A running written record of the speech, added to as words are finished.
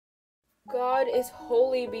God is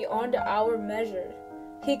holy beyond our measure.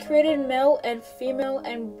 He created male and female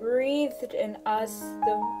and breathed in us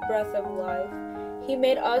the breath of life. He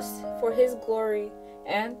made us for His glory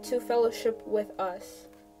and to fellowship with us.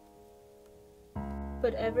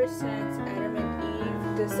 But ever since Adam and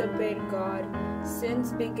Eve disobeyed God,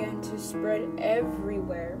 sins began to spread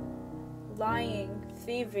everywhere. Lying,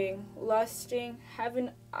 thieving, lusting,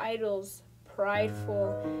 having idols,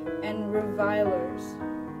 prideful, and revilers.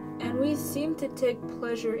 And we seem to take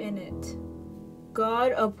pleasure in it.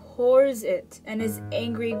 God abhors it and is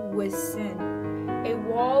angry with sin. A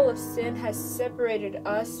wall of sin has separated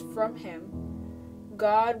us from Him.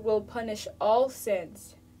 God will punish all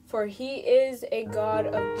sins, for He is a God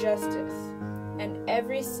of justice, and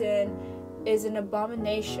every sin is an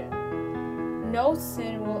abomination. No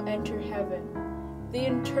sin will enter heaven. The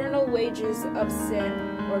eternal wages of sin,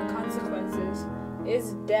 or consequences,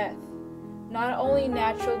 is death. Not only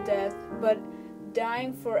natural death, but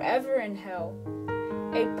dying forever in hell.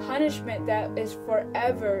 A punishment that is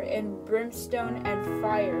forever in brimstone and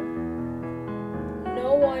fire.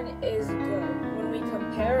 No one is good when we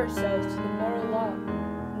compare ourselves to the moral law.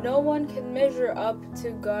 No one can measure up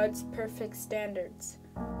to God's perfect standards.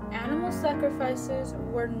 Animal sacrifices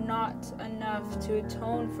were not enough to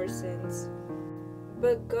atone for sins.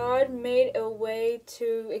 But God made a way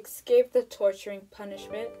to escape the torturing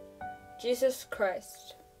punishment. Jesus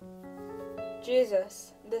Christ.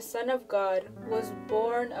 Jesus, the Son of God, was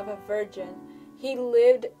born of a virgin. He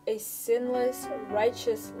lived a sinless,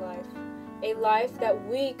 righteous life, a life that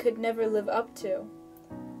we could never live up to.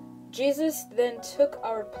 Jesus then took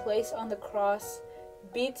our place on the cross,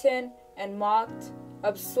 beaten and mocked,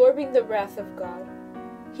 absorbing the wrath of God.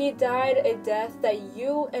 He died a death that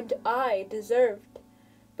you and I deserved,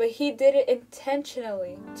 but He did it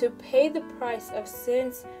intentionally to pay the price of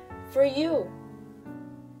sins for you.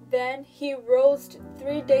 Then He rose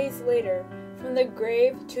 3 days later from the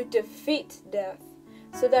grave to defeat death,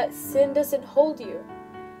 so that sin doesn't hold you.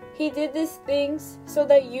 He did these things so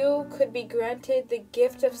that you could be granted the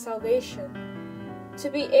gift of salvation, to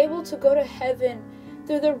be able to go to heaven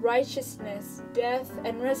through the righteousness, death,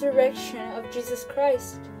 and resurrection of Jesus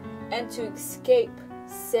Christ, and to escape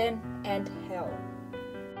sin and hell.